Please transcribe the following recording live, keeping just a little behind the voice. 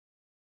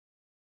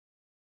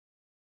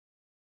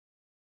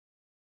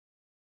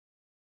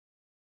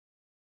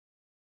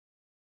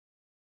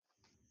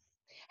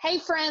Hey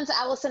friends,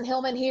 Allison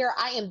Hillman here.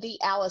 I am the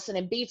Allison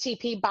and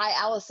BTP by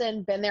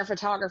Allison, Been There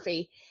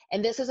Photography.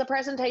 And this is a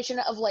presentation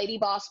of Lady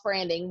Boss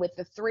Branding with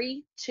the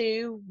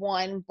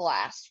 3-2-1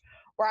 blast,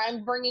 where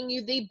I'm bringing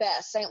you the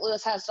best St.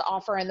 Louis has to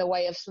offer in the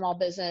way of small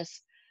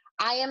business.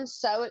 I am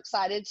so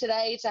excited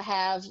today to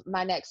have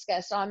my next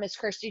guest on, Miss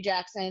Kristy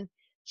Jackson.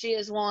 She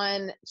is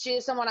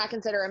someone I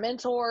consider a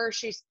mentor.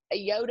 She's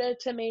a Yoda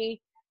to me.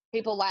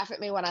 People laugh at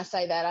me when I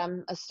say that.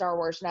 I'm a Star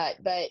Wars nut,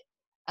 but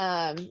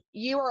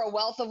you are a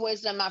wealth of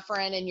wisdom, my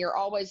friend, and you're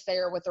always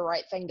there with the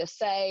right thing to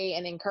say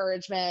and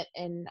encouragement.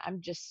 And I'm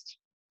just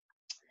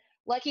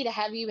lucky to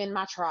have you in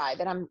my tribe.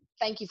 And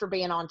thank you for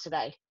being on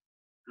today.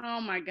 Oh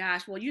my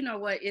gosh. Well, you know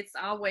what? It's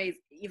always,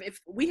 if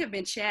we have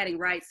been chatting,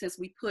 right, since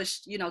we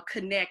pushed,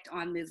 connect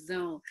on this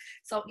Zoom.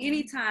 So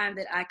anytime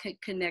that I could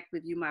connect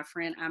with you, my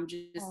friend, I'm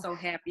just so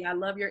happy. I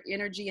love your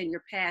energy and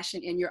your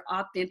passion and your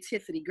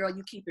authenticity. Girl,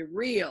 you keep it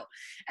real.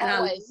 And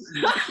Always.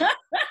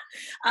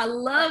 I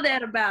love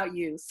that about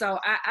you. So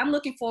I'm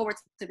looking forward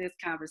to this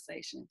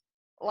conversation.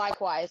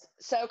 Likewise.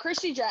 So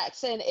Kristy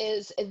Jackson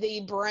is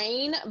the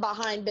brain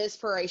behind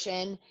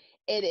Bizperation.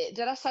 Did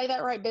I say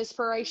that right?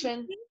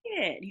 Bizperation? You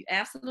did. You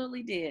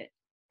absolutely did.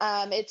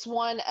 It's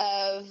one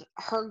of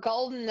her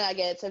golden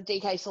nuggets of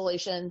DK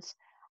Solutions.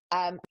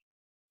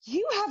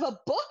 You have a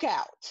book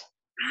out.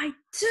 I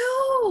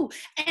do.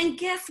 And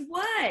guess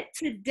what?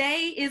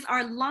 Today is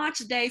our launch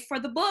day for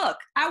the book.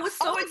 I was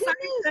so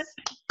excited.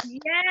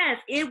 Yes,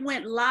 it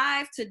went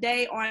live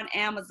today on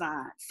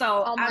Amazon.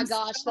 So oh my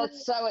gosh,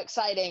 that's so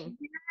exciting.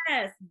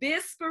 Yes,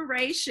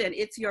 Bizperation.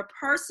 It's your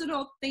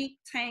personal think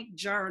tank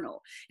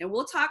journal. And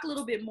we'll talk a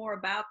little bit more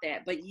about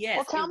that. But yes.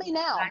 Well, tell me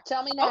now.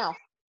 Tell me now. Okay.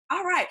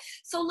 All right.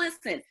 So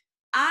listen,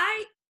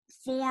 I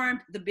formed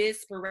the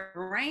Bizperation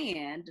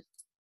brand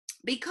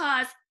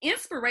because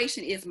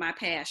inspiration is my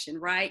passion,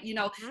 right?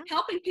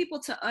 Helping people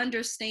to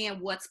understand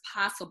what's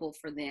possible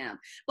for them,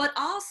 but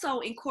also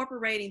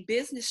incorporating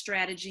business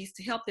strategies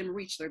to help them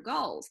reach their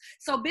goals.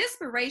 So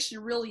Bizperation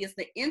really is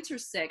the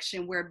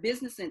intersection where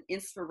business and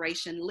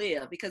inspiration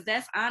live, because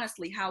that's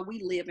honestly how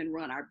we live and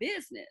run our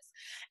business.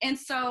 And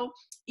so,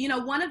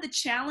 one of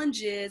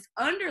the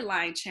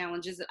underlying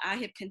challenges that I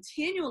have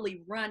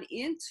continually run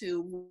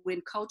into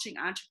when coaching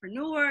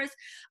entrepreneurs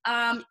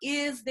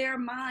is their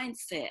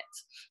mindset.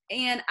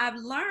 And I've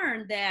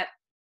learned that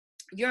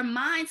your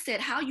mindset,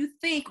 how you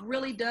think,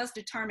 really does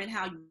determine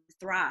how you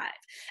thrive.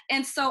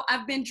 And so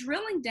I've been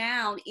drilling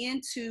down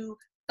into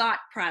thought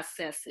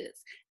processes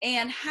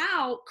and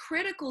how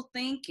critical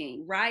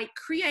thinking, right?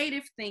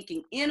 Creative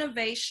thinking,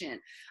 innovation,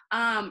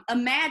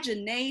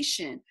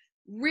 imagination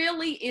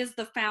really is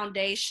the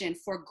foundation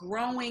for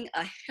growing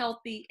a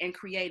healthy and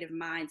creative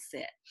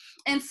mindset.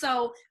 And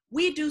so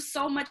we do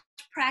so much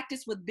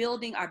practice with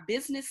building our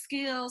business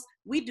skills.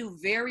 We do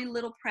very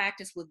little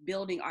practice with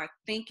building our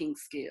thinking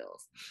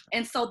skills.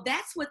 And so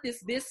that's what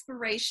this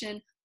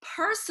Bizperation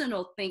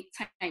personal think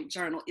tank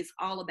journal is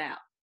all about.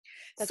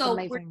 That's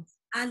amazing.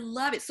 I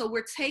love it. So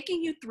we're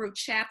taking you through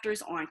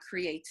chapters on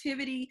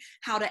creativity,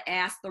 how to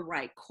ask the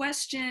right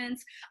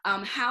questions,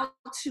 how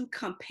to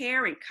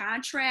compare and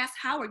contrast.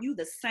 How are you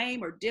the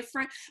same or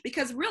different?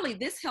 Because really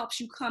this helps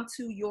you come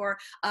to your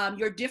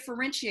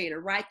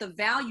differentiator, right? The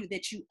value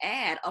that you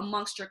add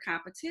amongst your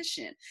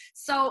competition.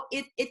 So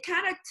it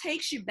kind of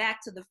takes you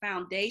back to the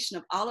foundation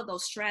of all of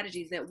those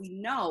strategies that we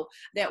know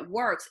that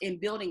works in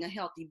building a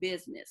healthy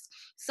business.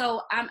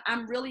 So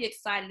I'm really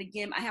excited.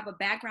 Again, I have a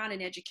background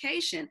in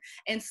education.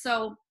 And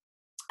so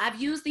I've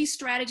used these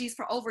strategies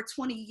for over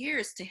 20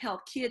 years to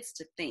help kids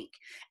to think.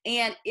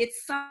 And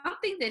it's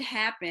something that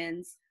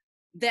happens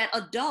that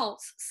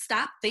adults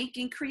stop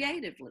thinking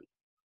creatively.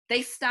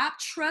 They stop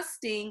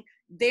trusting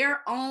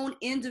their own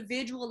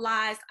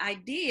individualized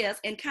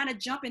ideas and kind of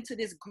jump into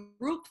this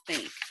group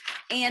think.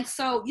 And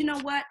so, you know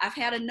what? I've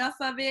had enough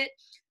of it.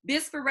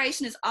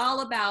 Bizperation is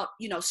all about,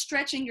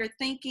 stretching your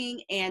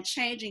thinking and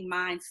changing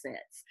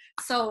mindsets.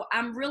 So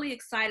I'm really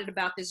excited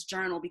about this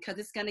journal because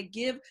it's going to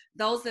give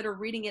those that are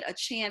reading it a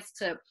chance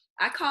to,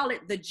 I call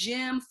it the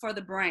gym for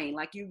the brain.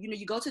 Like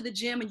you go to the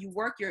gym and you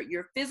work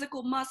your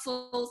physical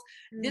muscles.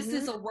 Mm-hmm. This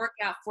is a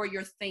workout for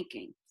your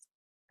thinking.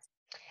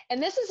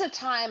 And this is a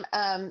time,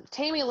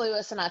 Tammy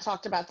Lewis and I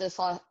talked about this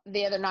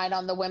the other night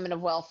on the Women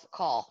of Wealth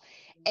call.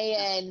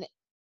 And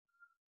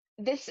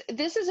this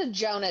is a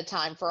Jonah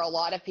time for a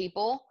lot of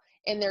people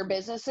in their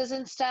businesses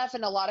and stuff.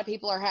 And a lot of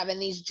people are having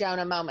these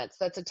Jonah moments.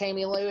 That's a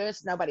Tammy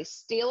Lewis. Nobody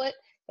steal it.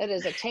 That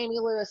is a Tammy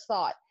Lewis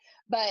thought.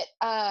 But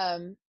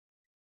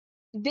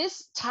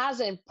this ties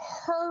in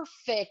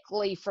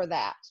perfectly for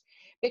that,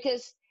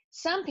 because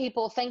some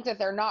people think that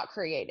they're not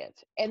creative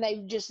and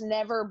they've just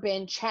never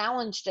been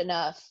challenged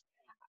enough.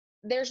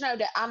 There's no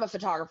doubt. I'm a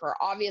photographer.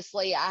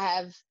 Obviously, I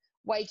have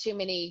way too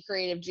many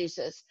creative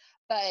juices.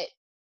 But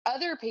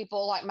other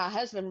people, like my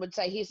husband, would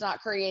say he's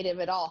not creative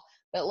at all.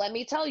 But let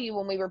me tell you,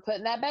 when we were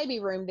putting that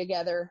baby room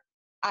together,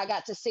 I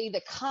got to see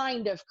the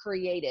kind of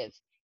creative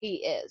he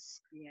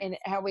is, and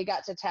how we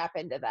got to tap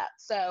into that.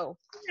 So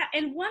yeah,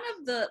 and one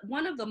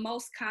of the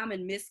most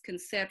common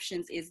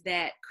misconceptions is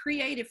that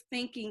creative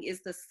thinking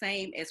is the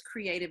same as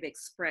creative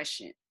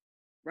expression.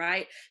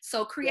 right?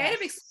 So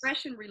creative Yes.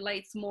 expression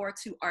relates more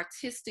to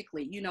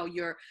artistically,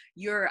 your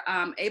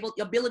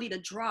ability to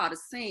draw, to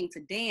sing,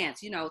 to dance,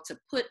 to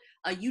put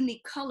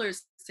unique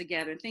colors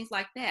together and things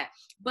like that.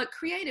 But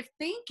creative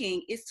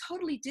thinking is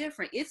totally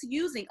different. It's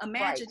using Right.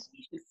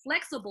 imagination,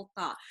 flexible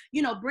thought,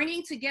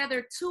 bringing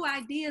together two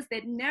ideas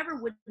that never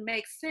would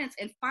make sense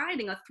and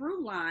finding a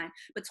through line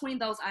between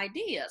those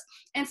ideas.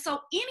 And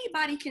so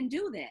anybody can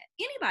do that.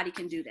 Anybody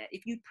can do that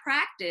if you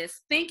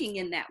practice thinking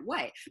in that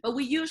way. But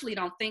we usually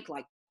don't think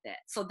like that.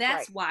 So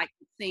that's Right. why it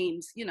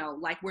seems,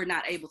 like we're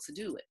not able to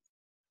do it.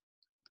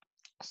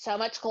 So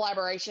much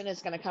collaboration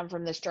is going to come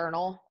from this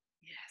journal.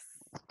 Yes.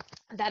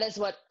 That is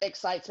what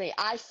excites me.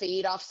 I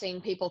feed off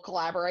seeing people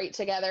collaborate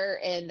together,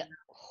 and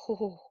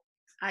oh,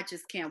 I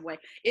just can't wait.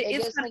 it It's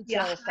gives going to me be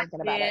a chills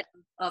thinking about hotbed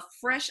it. of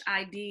fresh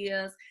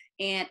ideas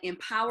and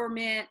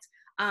empowerment.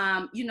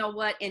 You know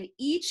what? And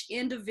each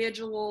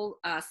individual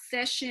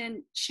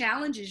session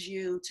challenges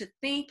you to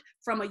think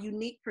from a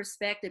unique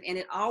perspective, and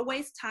it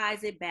always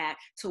ties it back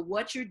to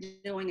what you're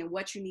doing and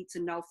what you need to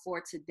know for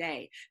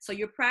today. So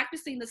you're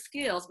practicing the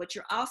skills, but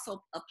you're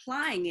also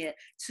applying it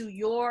to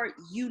your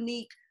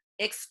unique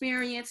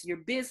experience, your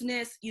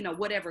business,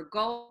 whatever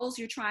goals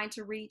you're trying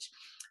to reach.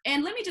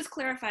 And let me just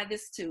clarify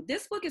this too.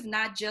 This book is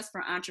not just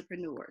for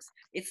entrepreneurs.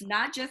 It's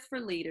not just for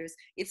leaders.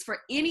 It's for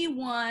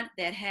anyone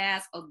that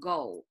has a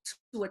goal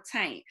to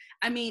attain.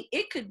 I mean,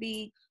 it could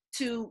be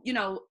to,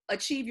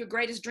 achieve your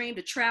greatest dream,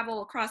 to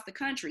travel across the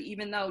country,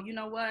 even though, you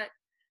know what?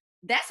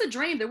 That's a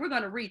dream that we're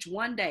going to reach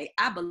one day.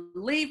 I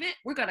believe it.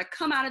 We're going to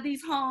come out of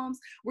these homes.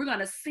 We're going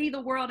to see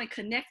the world and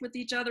connect with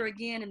each other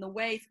again in the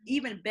ways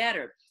even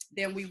better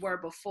than we were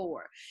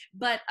before.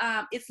 But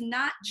it's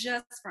not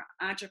just for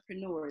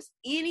entrepreneurs.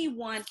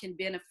 Anyone can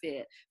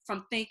benefit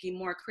from thinking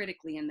more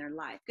critically in their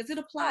life because it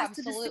Oh, applies to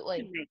decision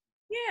absolutely. making.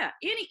 Yeah,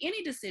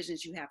 any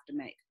decisions you have to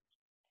make.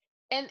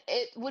 And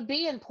it would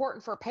be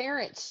important for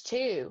parents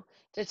too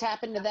to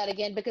tap into that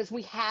again, because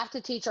we have to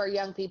teach our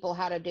young people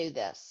how to do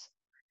this.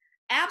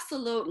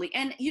 Absolutely.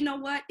 And you know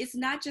what? It's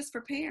not just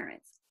for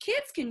parents.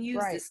 Kids can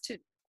use Right. this too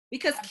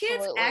because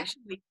kids Absolutely.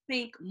 actually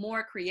think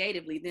more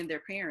creatively than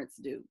their parents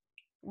do.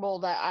 Well,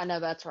 that I know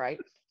that's right.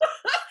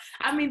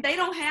 I mean, they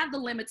don't have the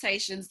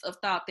limitations of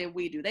thought that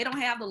we do. They don't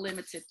have the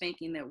limited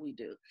thinking that we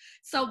do.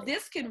 So Right.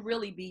 this can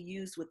really be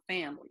used with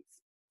families.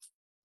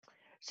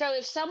 So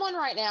if someone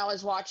right now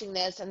is watching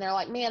this and they're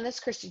like, "Man, this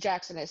Kristy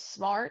Jackson is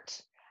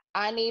smart.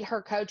 I need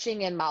her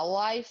coaching in my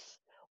life."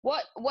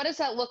 What does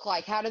that look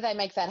like? How do they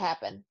make that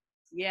happen?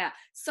 Yeah.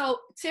 So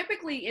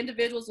typically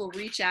individuals will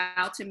reach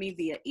out to me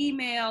via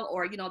email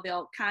or,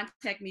 they'll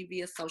contact me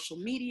via social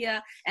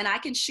media and I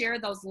can share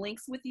those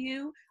links with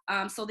you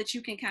so that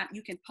you can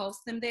post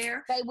them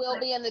there. They will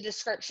be in the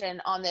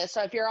description on this.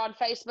 So if you're on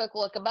Facebook,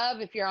 look above.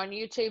 If you're on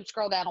YouTube,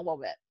 scroll down a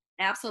little bit.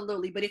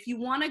 Absolutely. But if you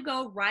want to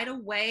go right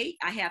away,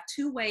 I have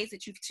two sites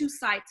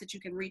that you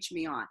can reach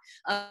me on.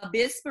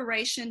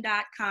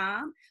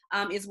 Bizperation.com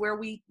is where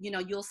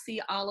you'll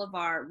see all of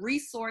our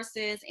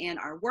resources and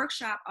our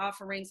workshop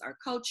offerings, our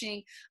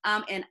coaching.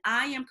 And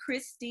I am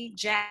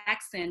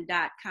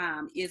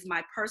KristyJackson.com is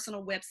my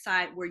personal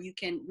website where you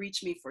can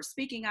reach me for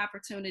speaking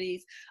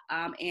opportunities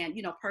and,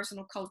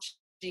 personal coaching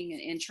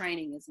and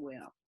training as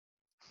well.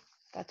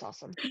 That's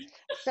awesome.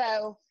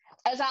 So,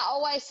 as I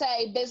always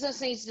say,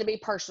 business needs to be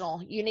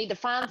personal. You need to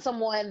find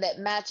someone that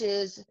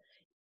matches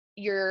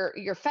your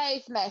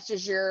faith,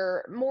 matches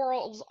your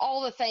morals,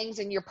 all the things,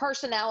 and your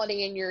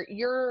personality and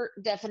your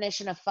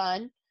definition of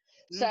fun.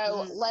 So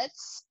Mm-hmm.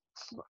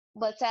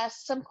 let's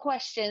ask some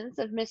questions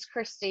of Miss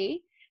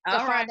Kristy to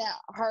All right. find out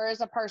her as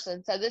a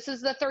person. So this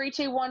is the 3,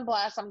 2, 1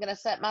 blast. I'm going to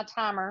set my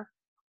timer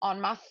on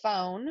my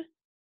phone.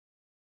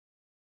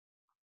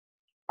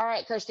 All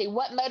right, Kristy,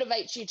 what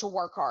motivates you to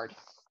work hard?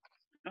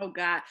 Oh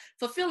God,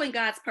 fulfilling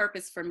God's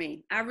purpose for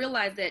me. I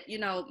realize that,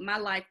 my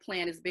life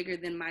plan is bigger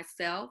than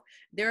myself.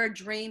 There are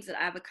dreams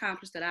that I've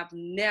accomplished that I've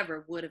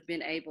never would have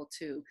been able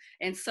to.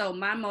 And so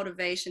my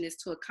motivation is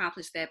to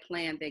accomplish that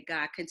plan that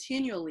God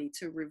continually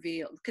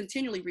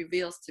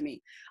reveals to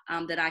me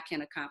that I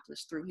can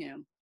accomplish through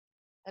him.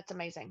 That's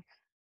amazing.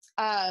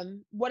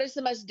 What is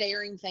the most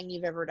daring thing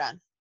you've ever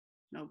done?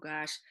 Oh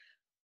gosh.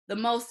 The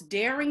most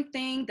daring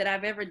thing that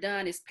I've ever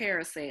done is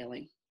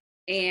parasailing.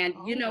 And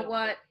you know Oh.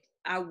 what?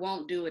 I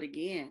won't do it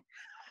again.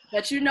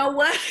 But you know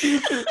what?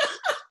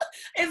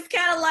 It's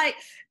kind of like,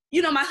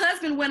 my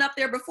husband went up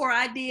there before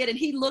I did and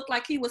he looked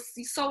like he was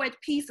so at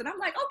peace. And I'm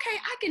like, okay,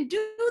 I can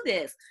do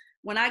this.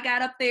 When I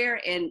got up there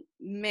and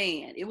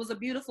man, it was a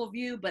beautiful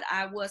view, but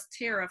I was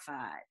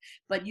terrified.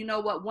 But you know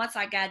what? Once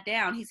I got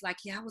down, he's like,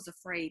 yeah, I was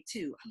afraid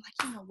too. I'm like,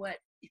 you know what?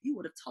 If you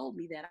would have told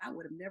me that, I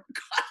would have never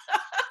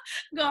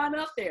gone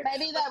up there.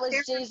 Maybe that was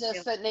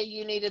Jesus that knew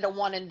you needed a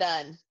one and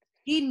done.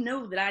 He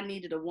knew that I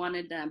needed a one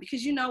and done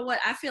because you know what?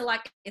 I feel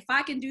like if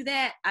I can do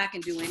that, I can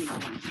do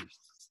anything.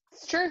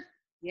 It's true.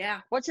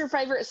 Yeah. What's your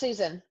favorite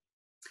season?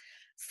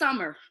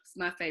 Summer is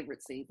my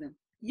favorite season.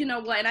 You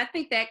know what? And I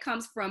think that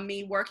comes from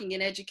me working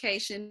in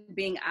education,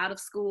 being out of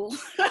school.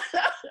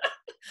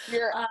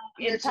 Your And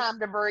your time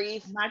to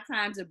breathe. my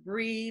time to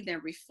breathe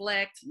and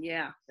reflect.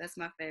 Yeah, that's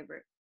my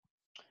favorite.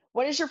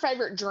 What is your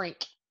favorite drink?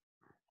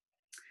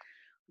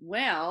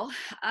 Well,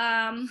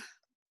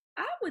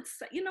 I would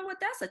say, you know what?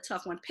 That's a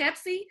tough one.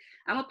 Pepsi.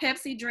 I'm a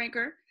Pepsi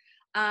drinker.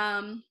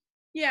 Um,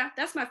 yeah,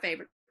 that's my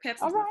favorite. All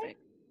Pepsi's my right. favorite.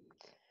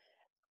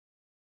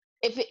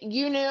 If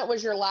you knew it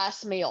was your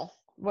last meal,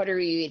 what are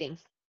you eating?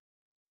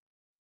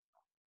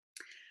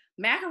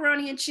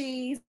 Macaroni and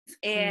cheese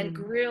and Mm.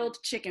 grilled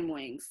chicken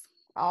wings.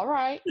 All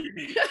right.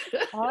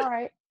 All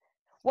right.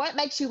 What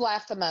makes you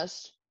laugh the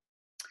most?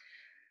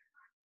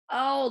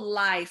 Oh,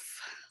 life.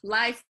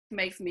 Life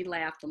makes me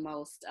laugh the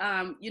most.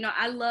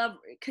 I love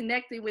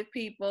connecting with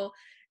people.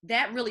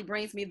 That really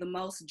brings me the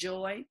most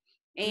joy.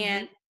 Hmm.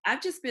 And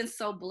I've just been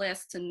so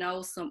blessed to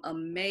know some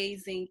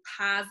amazing,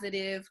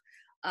 positive,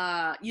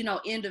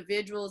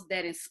 individuals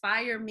that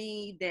inspire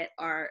me, that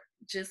are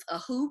just a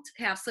hoot,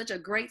 have such a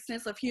great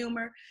sense of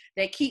humor,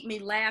 that keep me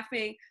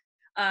laughing.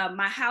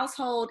 My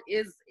household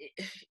is,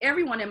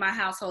 everyone in my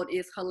household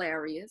is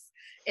hilarious.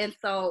 And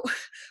so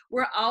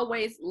we're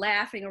always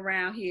laughing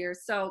around here.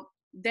 So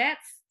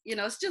that's,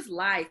 it's just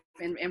life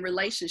and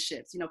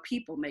relationships.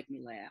 People make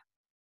me laugh.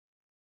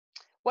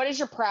 What is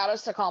your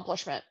proudest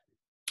accomplishment?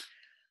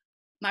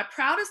 My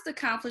proudest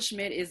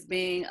accomplishment is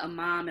being a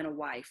mom and a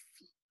wife.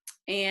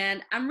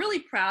 And I'm really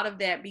proud of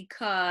that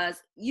because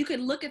you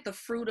can look at the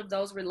fruit of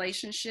those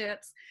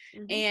relationships.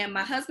 Hmm. And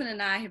my husband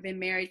and I have been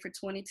married for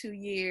 22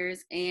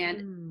 years, and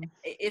Mm.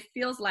 it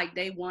feels like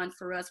day one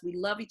for us. We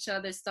love each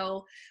other.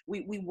 So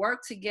we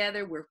work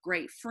together. We're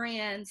great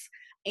friends.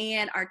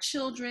 And our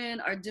children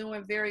are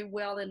doing very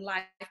well in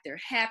life. They're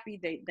happy.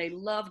 They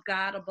love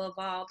God above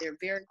all. They're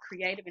very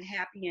creative and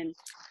happy in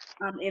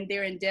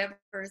their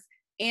endeavors.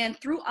 And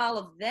through all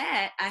of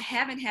that, I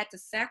haven't had to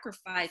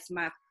sacrifice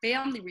my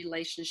family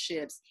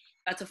relationships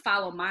to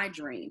follow my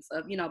dreams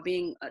of,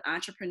 being an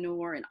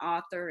entrepreneur and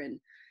author. And,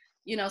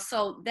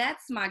 so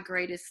that's my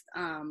greatest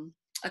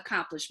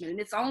accomplishment. And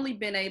it's only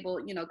been able,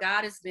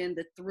 God has been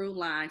the through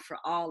line for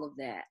all of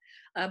that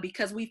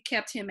because we've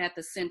kept him at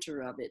the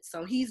center of it.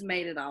 So he's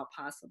made it all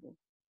possible.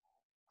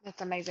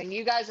 That's amazing.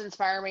 You guys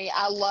inspire me.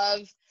 I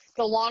love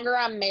the longer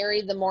I'm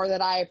married, the more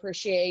that I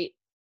appreciate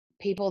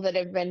people that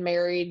have been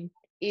married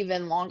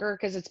even longer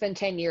because it's been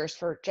 10 years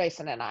for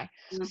Jason and I.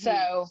 Mm-hmm.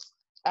 So,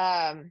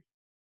 um,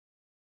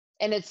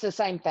 and it's the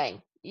same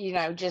thing,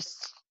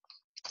 just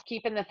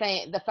keeping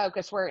the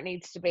focus where it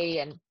needs to be.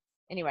 And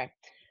anyway,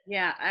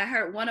 Yeah, I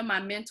heard one of my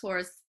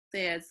mentors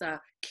says,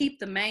 keep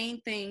the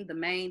main thing the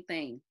main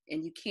thing.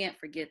 And you can't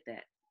forget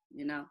that,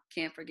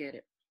 can't forget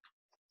it.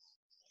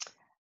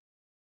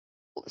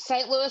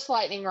 St. Louis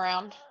lightning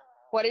round.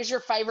 What is your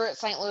favorite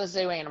St. Louis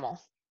zoo animal?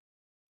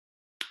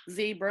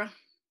 Zebra.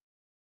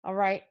 All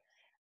right.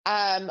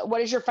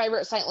 What is your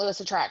favorite St. Louis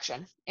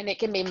attraction? And it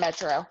can be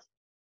Metro.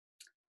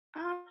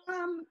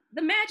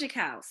 The Magic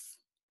House.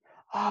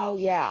 Oh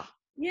yeah.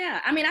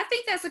 Yeah, I mean, I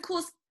think that's a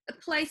cool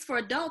place for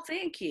adults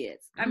and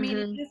kids. I mean,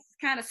 it Hmm. just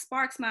kind of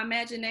sparks my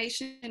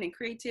imagination and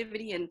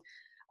creativity. And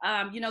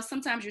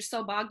sometimes you're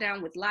so bogged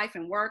down with life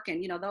and work,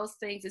 and those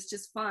things. It's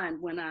just fun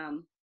when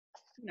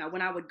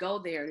I would go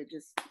there.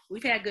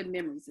 We've had good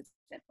memories at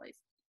that place.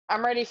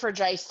 I'm ready for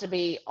Jace to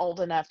be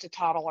old enough to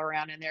toddle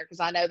around in there because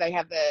I know they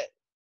have the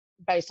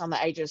based on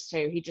the ages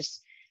too. He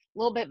just a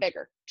little bit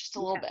bigger, just a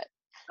little Yeah. bit.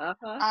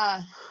 Uh-huh.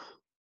 Uh,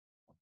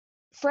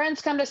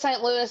 Friends come to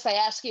St. Louis. They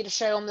ask you to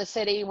show them the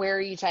city. Where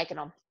are you taking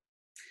them?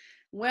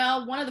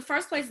 Well, one of the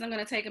first places I'm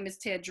going to take them is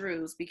Ted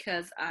Drew's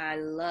because I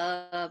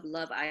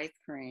love ice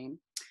cream.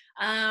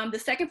 The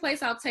second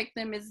place I'll take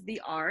them is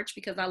the Arch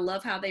because I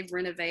love how they've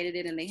renovated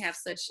it and they have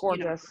It's such,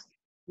 gorgeous.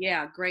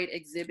 yeah, great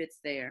exhibits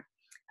there.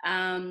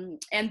 And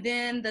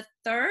then the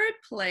third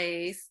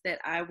place that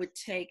I would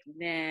take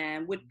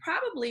them would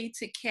probably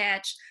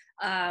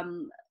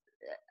um,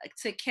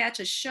 to catch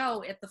a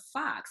show at the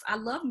Fox. I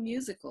love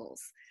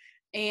musicals.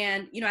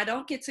 And, I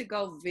don't get to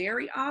go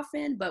very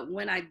often, but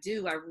when I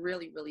do, I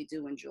really, really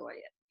do enjoy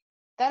it.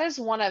 That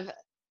is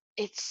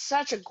it's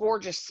such a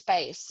gorgeous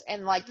space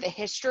and like the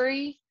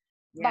history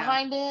Yeah,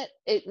 behind it.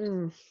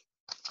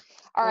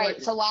 All right.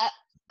 gorgeous.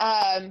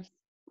 So,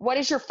 what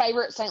is your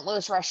favorite St.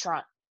 Louis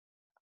restaurant?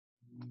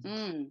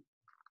 Mm.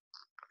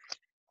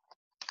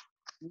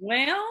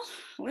 Well,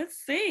 let's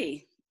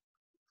see.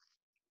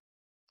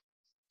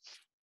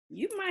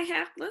 You might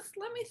have,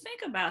 let me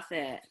think about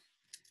that.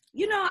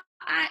 You know,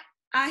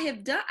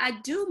 I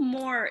do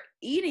more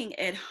eating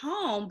at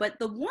home, but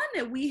the one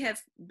that we have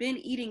been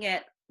eating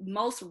at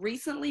most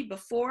recently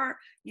before,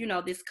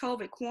 this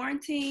COVID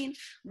quarantine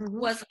Hmm.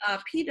 was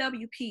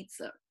PW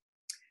Pizza.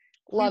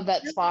 We Love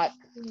that really spot.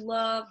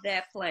 love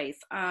that place.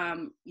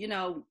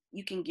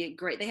 You can get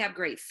they have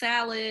great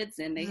salads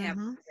and they have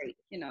Hmm. great,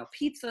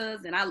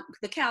 pizzas, and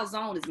the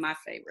calzone is my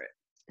favorite.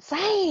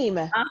 Same.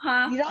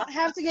 Uh-huh. You don't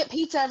have to get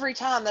pizza every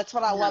time. That's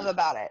what I No. love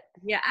about it.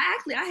 Yeah,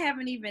 I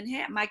haven't even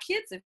had, my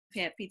kids have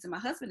had pizza. My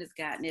husband has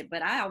gotten it,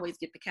 but I always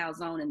get the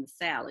calzone and the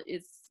salad.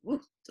 It's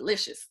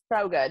delicious.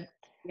 So good.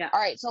 Yeah. All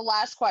right. So,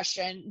 last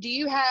question. Do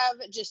you have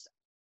just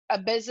a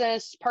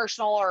business,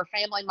 personal, or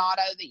family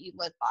motto that you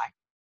live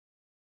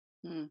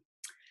by? Hmm.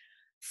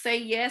 Say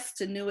yes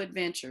to new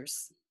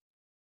adventures.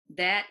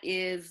 That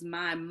is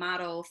my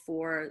motto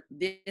for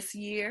this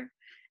year.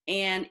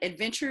 And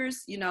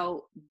adventures,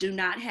 do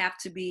not have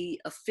to be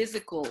a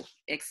physical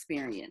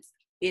experience.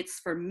 It's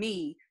for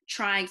me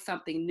trying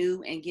something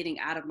new and getting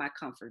out of my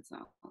comfort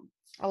zone.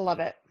 I love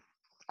it.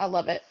 I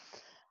love it.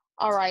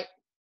 All right.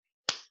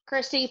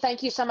 Kristy,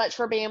 thank you so much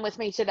for being with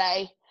me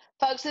today.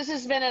 Folks, this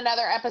has been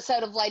another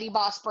episode of Lady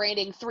Boss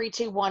Branding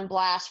 321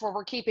 Blast, where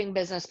we're keeping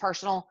business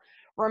personal.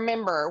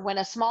 Remember, when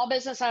a small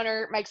business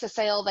owner makes a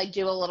sale, they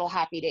do a little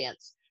happy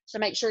dance. So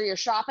make sure you're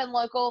shopping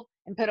local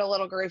and put a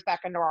little groove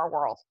back into our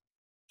world.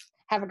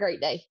 Have a great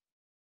day.